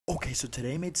Okay, so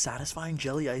today I made satisfying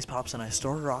jelly ice pops, and I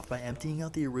started off by emptying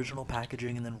out the original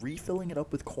packaging and then refilling it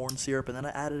up with corn syrup, and then I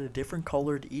added a different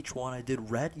color to each one. I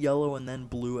did red, yellow, and then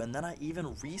blue, and then I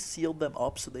even resealed them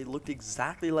up so they looked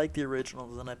exactly like the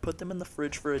originals, and I put them in the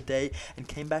fridge for a day and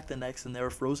came back the next, and they were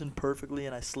frozen perfectly,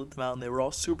 and I slid them out, and they were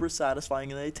all super satisfying,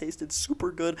 and they tasted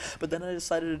super good. But then I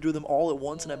decided to do them all at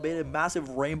once, and I made a massive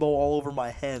rainbow all over my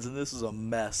hands, and this is a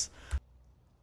mess.